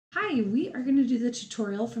Hi, we are going to do the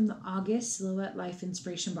tutorial from the August Silhouette Life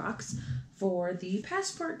Inspiration Box for the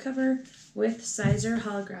passport cover with Siser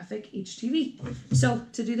Holographic HTV. So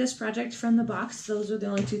to do this project from the box, those are the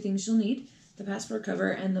only two things you'll need, the passport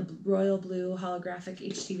cover and the royal blue holographic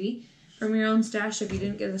HTV. From your own stash, if you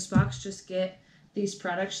didn't get this box, just get these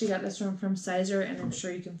products. She got this one from Siser, and I'm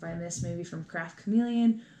sure you can find this maybe from Craft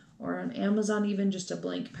Chameleon or on Amazon, even just a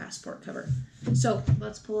blank passport cover. So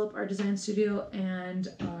let's pull up our design studio and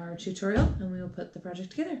our tutorial, and we will put the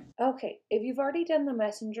project together. Okay, if you've already done the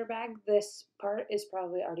messenger bag, this part is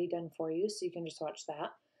probably already done for you, so you can just watch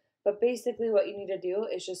that. But basically what you need to do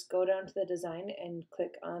is just go down to the design and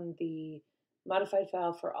click on the modified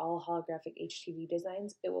file for all holographic HTV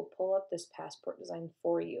designs. It will pull up this passport design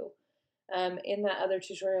for you. In that other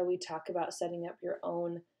tutorial, we talk about setting up your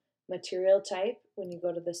own material type when you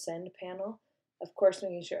go to the send panel. Of course,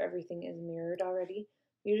 making sure everything is mirrored already.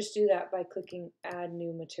 You just do that by clicking add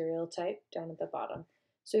new material type down at the bottom.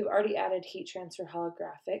 So we've already added heat transfer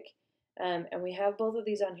holographic, and we have both of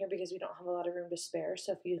these on here because we don't have a lot of room to spare.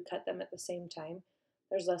 So if you cut them at the same time,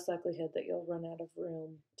 there's less likelihood that you'll run out of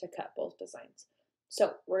room to cut both designs.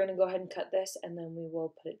 So we're going to go ahead and cut this, and then we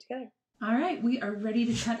will put it together. All right, we are ready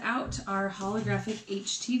to cut out our holographic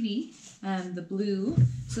HTV, the blue.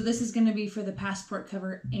 So this is going to be for the passport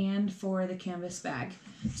cover and for the canvas bag.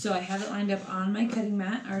 So I have it lined up on my cutting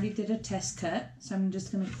mat. I already did a test cut, so I'm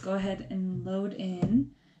just going to go ahead and load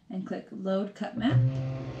in and click Load Cut Mat.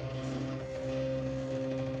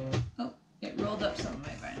 Oh, it rolled up some of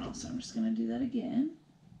my vinyl, so I'm just going to do that again.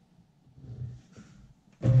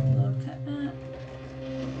 Load Cut Mat.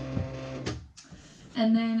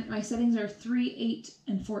 And then my settings are 3, 8,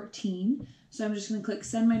 and 14. So I'm just going to click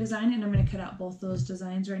Send My Design, and I'm going to cut out both those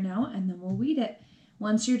designs right now, and then we'll weed it.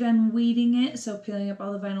 Once you're done weeding it, so peeling up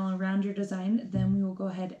all the vinyl around your design, then we will go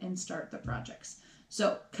ahead and start the projects.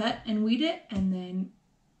 So cut and weed it, and then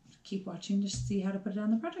keep watching to see how to put it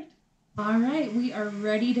on the project. All right, we are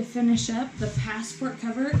ready to finish up the passport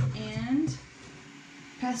cover and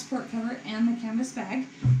the canvas bag.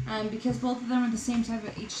 Because both of them are the same type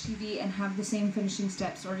of HTV and have the same finishing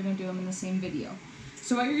steps, we're going to do them in the same video.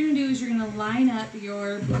 So what you're going to do is you're going to line up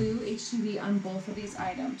your blue HTV on both of these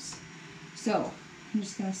items. So I'm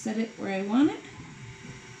just going to set it where I want it.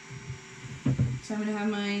 So I'm going to have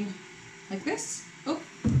mine like this. Oh,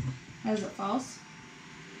 as it falls.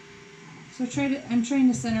 So I'm trying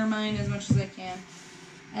to center mine as much as I can.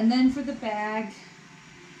 And then for the bag,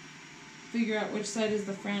 figure out which side is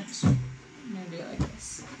the front. I'm going to do it like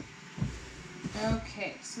this.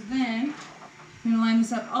 Okay, so then I'm going to line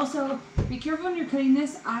this up. Also, be careful when you're cutting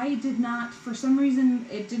this. I did not, for some reason,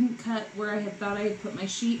 it didn't cut where I had thought I had put my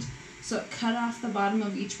sheet, so it cut off the bottom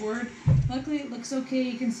of each word. Luckily, it looks okay.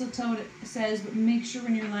 You can still tell what it says, but make sure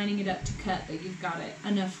when you're lining it up to cut that you've got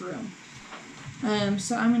enough room.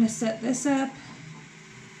 So I'm going to set this up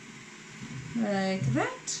like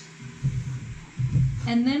that.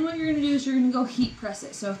 And then what you're going to do is you're going to go heat press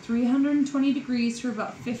it. So 320 degrees for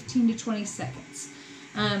about 15 to 20 seconds.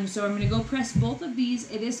 So I'm going to go press both of these.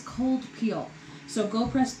 It is cold peel. So go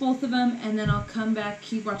press both of them, and then I'll come back,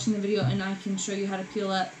 keep watching the video, and I can show you how to peel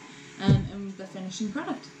up and the finishing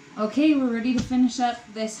product. Okay, we're ready to finish up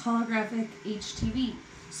this holographic HTV.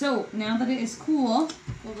 So now that it is cool,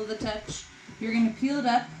 cool to the touch, you're going to peel it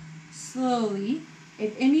up slowly.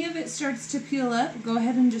 If any of it starts to peel up, go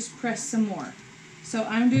ahead and just press some more. So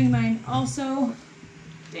I'm doing mine also.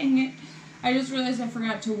 Dang it. I just realized I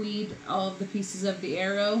forgot to weed all of the pieces of the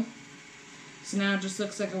arrow. So now it just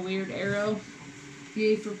looks like a weird arrow.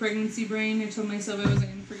 Yay for pregnancy brain. I told myself I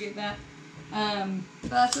wasn't going to forget that.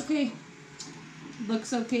 But that's okay.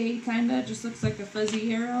 Looks okay, kinda. Just looks like a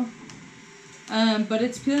fuzzy arrow. But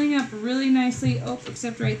it's peeling up really nicely. Oh,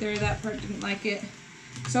 except right there, that part didn't like it.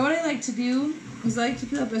 So what I like to do is I like to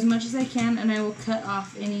peel up as much as I can, and I will cut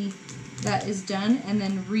off any that is done and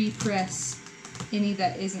then repress any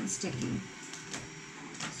that isn't sticking.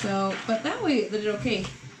 So, but that way it did okay.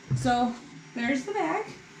 So there's the bag.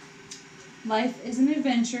 Life is an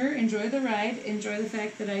adventure. Enjoy the ride. Enjoy the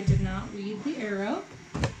fact that I did not weed the arrow.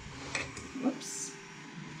 Whoops.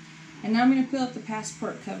 And now I'm going to peel up the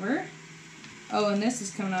passport cover. Oh, and this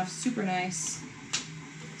is coming off super nice.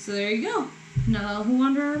 So there you go. Not all who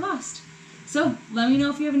wander are lost. So let me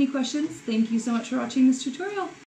know if you have any questions. Thank you so much for watching this tutorial.